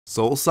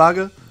Soul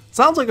Saga?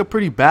 Sounds like a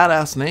pretty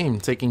badass name,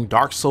 taking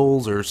Dark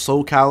Souls or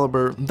Soul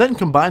Calibur, then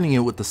combining it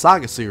with the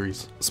Saga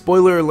series.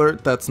 Spoiler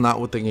alert, that's not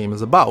what the game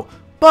is about,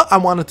 but I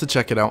wanted to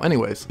check it out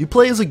anyways. You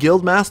play as a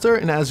guild master,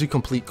 and as you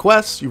complete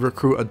quests, you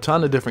recruit a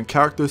ton of different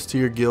characters to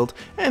your guild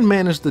and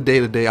manage the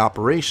day-to-day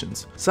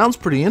operations. Sounds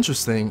pretty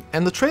interesting,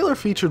 and the trailer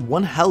featured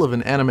one hell of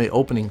an anime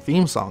opening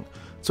theme song.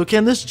 So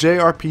can this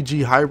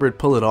JRPG hybrid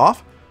pull it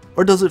off?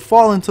 Or does it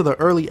fall into the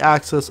early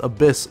access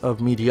abyss of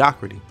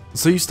mediocrity?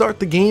 So you start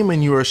the game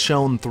and you are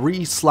shown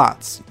 3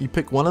 slots. You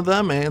pick one of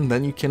them and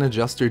then you can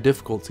adjust your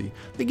difficulty.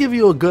 They give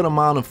you a good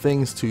amount of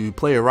things to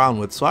play around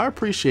with, so I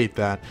appreciate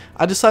that.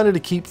 I decided to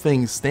keep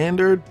things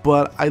standard,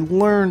 but I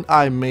learned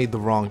I made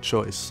the wrong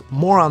choice.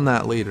 More on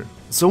that later.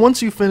 So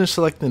once you finish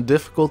selecting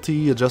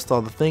difficulty, adjust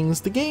all the things,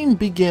 the game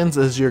begins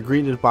as you're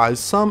greeted by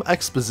some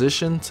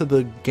exposition to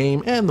the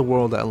game and the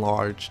world at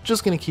large.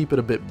 Just gonna keep it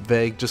a bit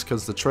vague just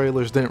because the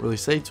trailers didn't really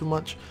say too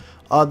much.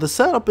 The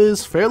setup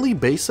is fairly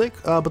basic,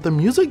 but the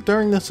music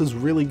during this is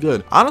really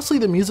good. Honestly,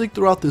 the music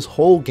throughout this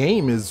whole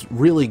game is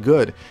really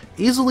good.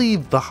 Easily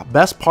the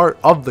best part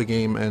of the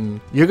game,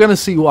 and you're gonna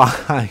see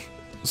why.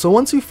 So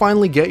once you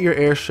finally get your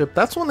airship,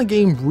 that's when the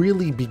game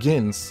really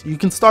begins. You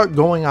can start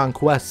going on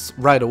quests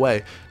right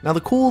away. Now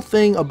the cool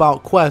thing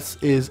about quests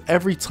is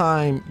every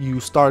time you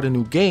start a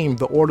new game,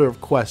 the order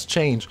of quests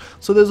change,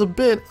 so there's a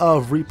bit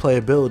of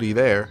replayability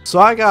there. So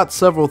I got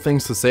several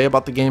things to say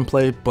about the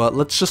gameplay, but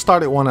let's just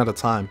start it one at a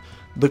time.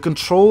 The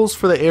controls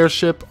for the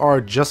airship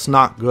are just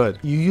not good.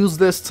 You use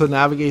this to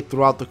navigate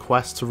throughout the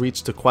quest to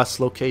reach the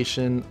quest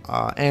location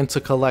and to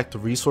collect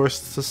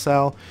resources to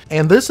sell.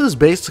 And this is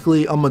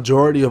basically a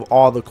majority of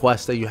all the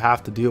quests that you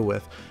have to deal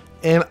with.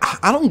 And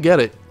I don't get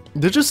it.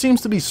 There just seems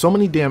to be so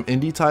many damn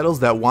indie titles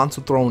that want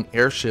to throw in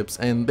airships,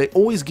 and they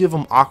always give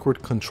them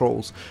awkward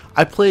controls.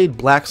 I played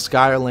Black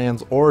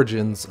Skyland's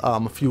Origins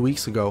a few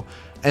weeks ago,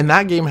 and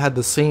that game had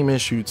the same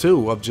issue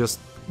too, of just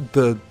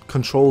the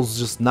controls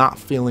just not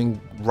feeling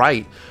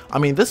right. I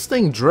mean, this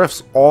thing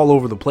drifts all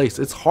over the place.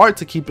 It's hard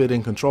to keep it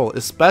in control,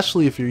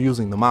 especially if you're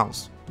using the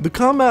mouse. The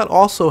combat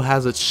also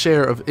has its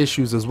share of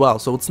issues as well,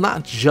 so it's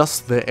not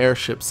just the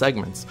airship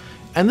segments.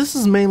 And this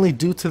is mainly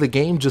due to the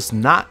game just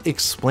not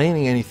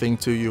explaining anything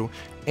to you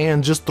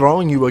and just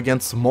throwing you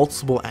against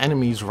multiple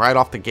enemies right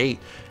off the gate.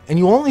 And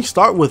you only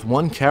start with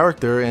one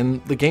character,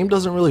 and the game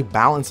doesn't really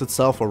balance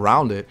itself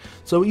around it.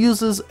 So it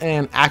uses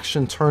an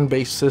action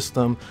turn-based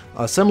system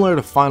similar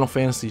to Final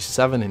Fantasy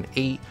 7 and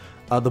 8.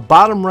 The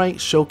bottom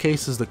right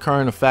showcases the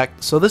current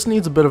effect, so this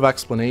needs a bit of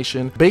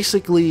explanation.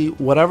 Basically,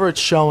 whatever it's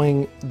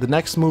showing, the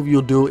next move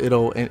you'll do,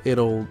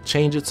 it'll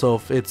change it. So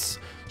if it's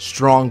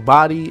strong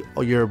body,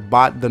 or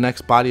the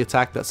next body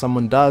attack that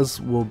someone does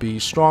will be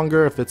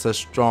stronger. If it's a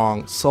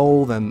strong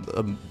soul, then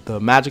the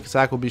magic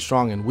attack will be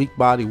strong, and weak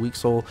body, weak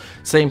soul,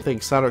 same thing,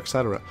 etc,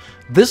 etc.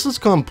 This is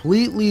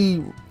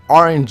completely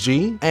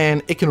RNG,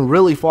 and it can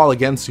really fall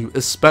against you,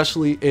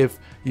 especially if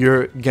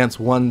you're against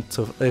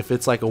if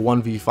it's like a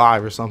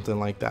 1v5 or something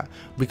like that,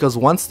 because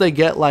once they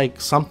get like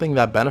something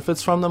that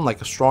benefits from them,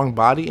 like a strong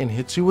body, and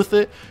hits you with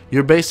it,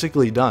 you're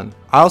basically done.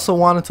 I also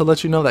wanted to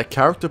let you know that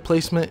character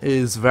placement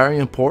is very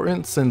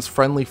important, since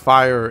friendly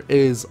fire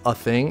is a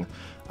thing.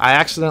 I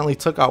accidentally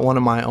took out one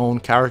of my own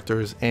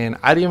characters, and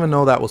I didn't even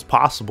know that was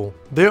possible.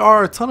 There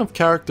are a ton of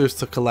characters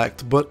to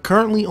collect, but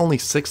currently only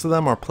 6 of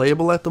them are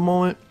playable at the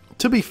moment.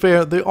 To be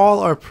fair, they all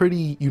are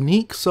pretty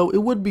unique, so it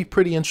would be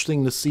pretty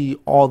interesting to see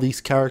all these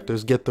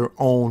characters get their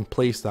own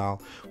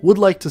playstyle. Would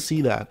like to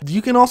see that.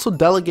 You can also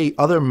delegate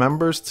other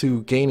members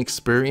to gain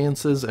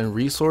experiences and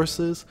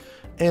resources,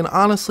 and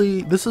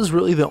honestly, this is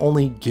really the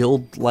only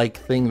guild-like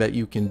thing that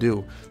you can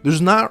do.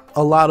 There's not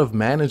a lot of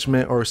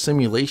management or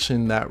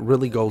simulation that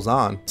really goes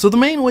on. So the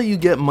main way you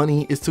get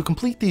money is to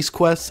complete these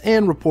quests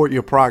and report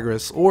your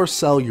progress or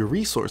sell your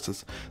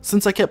resources.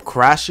 Since I kept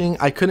crashing,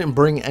 I couldn't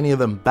bring any of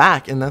them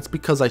back, and that's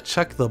because I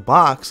checked the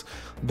box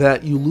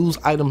that you lose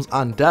items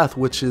on death,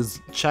 which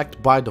is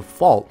checked by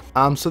default.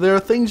 So there are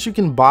things you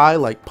can buy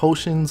like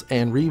potions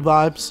and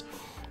revives.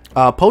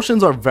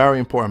 Potions are very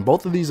important.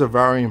 Both of these are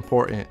very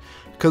important,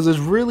 because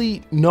there's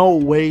really no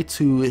way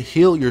to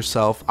heal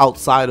yourself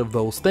outside of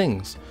those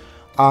things.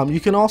 You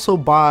can also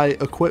buy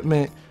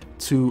equipment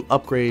to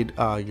upgrade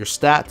your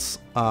stats,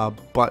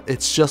 but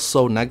it's just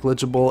so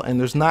negligible, and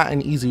there's not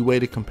an easy way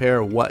to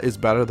compare what is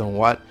better than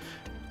what.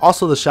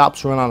 Also, the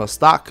shops run out of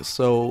stock,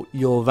 so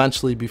you'll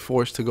eventually be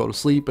forced to go to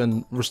sleep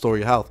and restore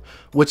your health,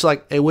 which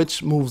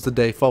moves the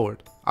day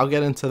forward. I'll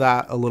get into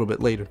that a little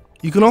bit later.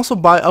 You can also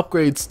buy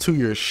upgrades to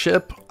your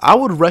ship. I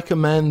would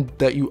recommend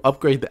that you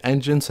upgrade the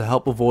engine to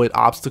help avoid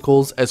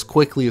obstacles as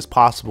quickly as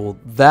possible.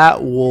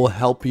 That will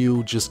help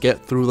you just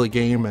get through the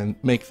game and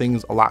make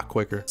things a lot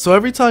quicker. So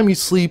every time you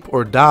sleep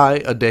or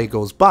die, a day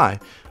goes by.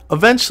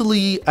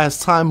 Eventually,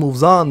 as time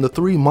moves on, the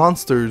 3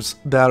 monsters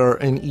that are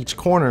in each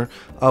corner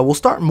will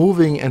start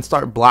moving and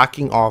start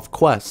blocking off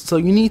quests. So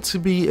you need to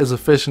be as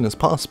efficient as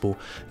possible.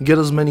 Get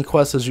as many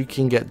quests as you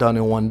can get done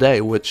in one day,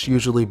 which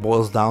usually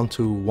boils down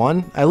to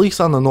 1, at least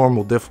on the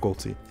normal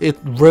difficulty. It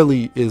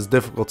really is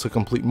difficult to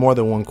complete more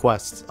than 1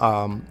 quest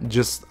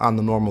just on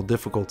the normal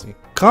difficulty.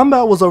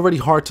 Combat was already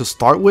hard to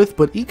start with,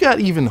 but it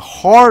got even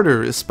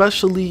harder,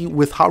 especially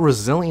with how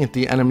resilient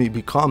the enemy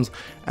becomes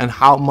and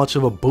how much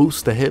of a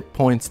boost the hit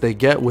points they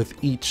get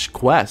with each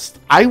quest.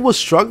 I was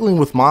struggling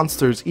with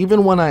monsters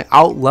even when I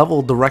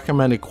out-leveled the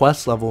recommended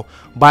quest level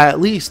by at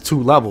least 2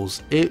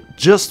 levels. It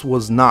just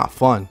was not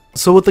fun.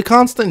 So with the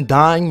constant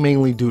dying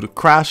mainly due to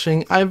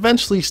crashing, I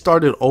eventually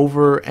started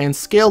over and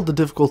scaled the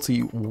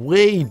difficulty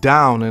way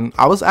down, and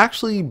I was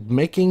actually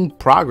making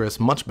progress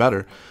much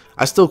better.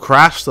 I still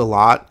crashed a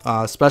lot,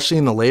 especially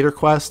in the later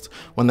quest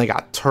when they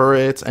got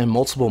turrets and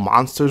multiple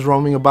monsters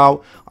roaming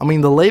about. I mean,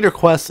 the later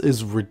quest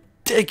is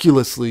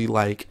ridiculously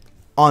like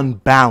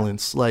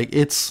unbalanced. Like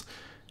it's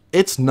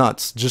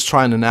nuts just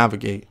trying to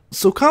navigate.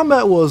 So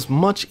combat was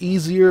much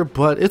easier,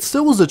 but it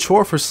still was a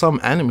chore for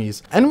some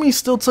enemies. Enemies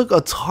still took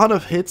a ton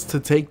of hits to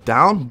take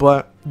down,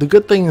 but the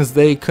good thing is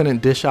they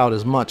couldn't dish out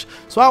as much,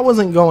 so I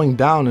wasn't going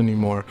down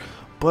anymore.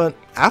 But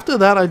after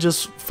that, I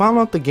just found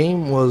out the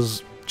game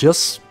was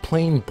just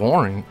plain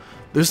boring.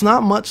 There's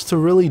not much to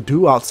really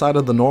do outside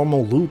of the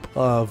normal loop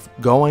of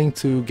going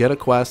to get a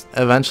quest,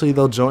 eventually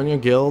they'll join your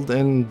guild,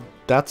 and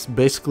that's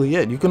basically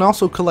it. You can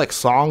also collect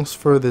songs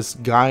for this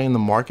guy in the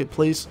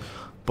marketplace,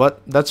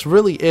 but that's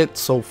really it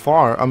so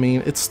far. I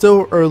mean, it's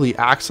still early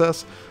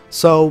access,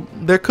 so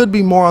there could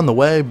be more on the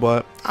way,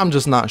 but I'm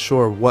just not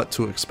sure what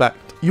to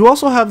expect. You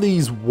also have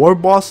these war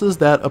bosses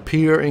that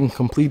appear in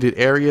completed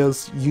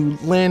areas. You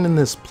land in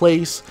this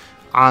place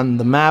on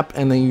the map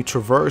and then you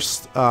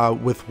traverse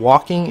with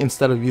walking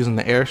instead of using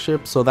the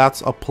airship, so that's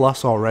a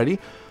plus already.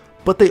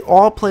 But they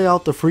all play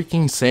out the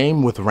freaking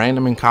same with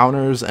random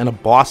encounters and a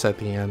boss at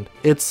the end.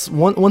 It's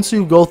once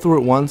you go through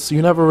it once,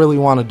 you never really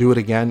want to do it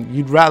again.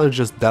 You'd rather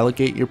just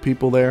delegate your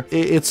people there.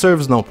 It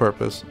serves no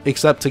purpose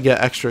except to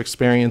get extra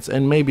experience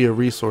and maybe a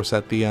resource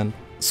at the end.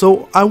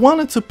 So I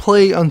wanted to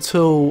play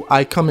until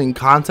I come in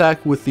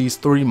contact with these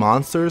 3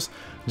 monsters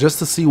just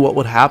to see what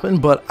would happen,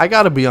 but I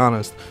gotta be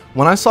honest,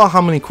 when I saw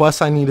how many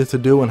quests I needed to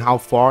do and how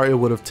far it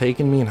would have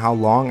taken me and how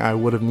long I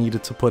would have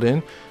needed to put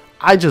in,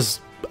 I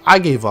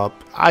gave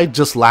up. I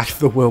just lacked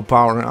the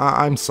willpower.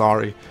 I'm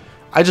sorry.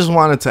 I just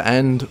wanted to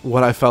end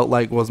what I felt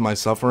like was my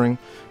suffering.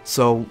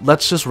 So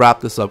let's just wrap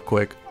this up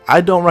quick.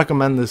 I don't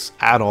recommend this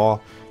at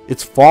all.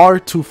 It's far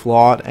too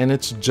flawed and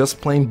it's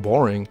just plain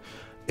boring.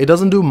 It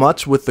doesn't do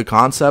much with the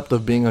concept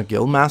of being a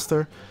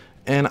guildmaster.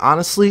 And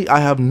honestly, I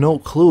have no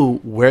clue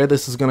where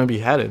this is going to be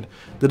headed.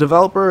 The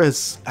developer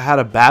has had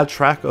a bad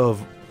track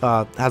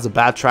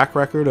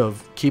record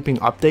of keeping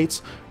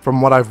updates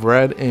from what I've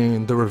read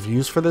in the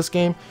reviews for this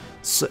game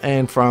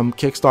and from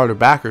Kickstarter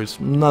backers.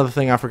 Another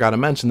thing I forgot to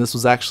mention, this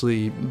was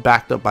actually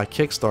backed up by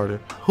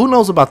Kickstarter. Who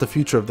knows about the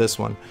future of this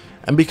one?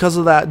 And because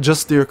of that,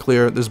 just steer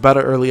clear. There's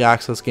better early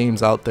access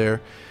games out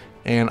there.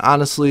 And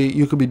honestly,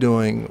 you could be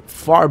doing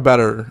far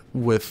better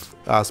with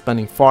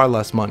spending far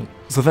less money.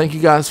 So thank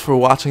you guys for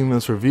watching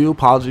this review.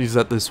 Apologies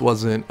that this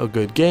wasn't a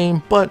good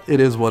game, but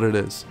it is what it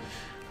is.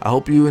 I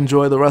hope you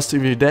enjoy the rest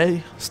of your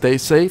day. Stay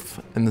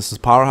safe, and this is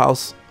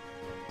Powerhouse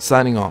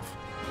signing off.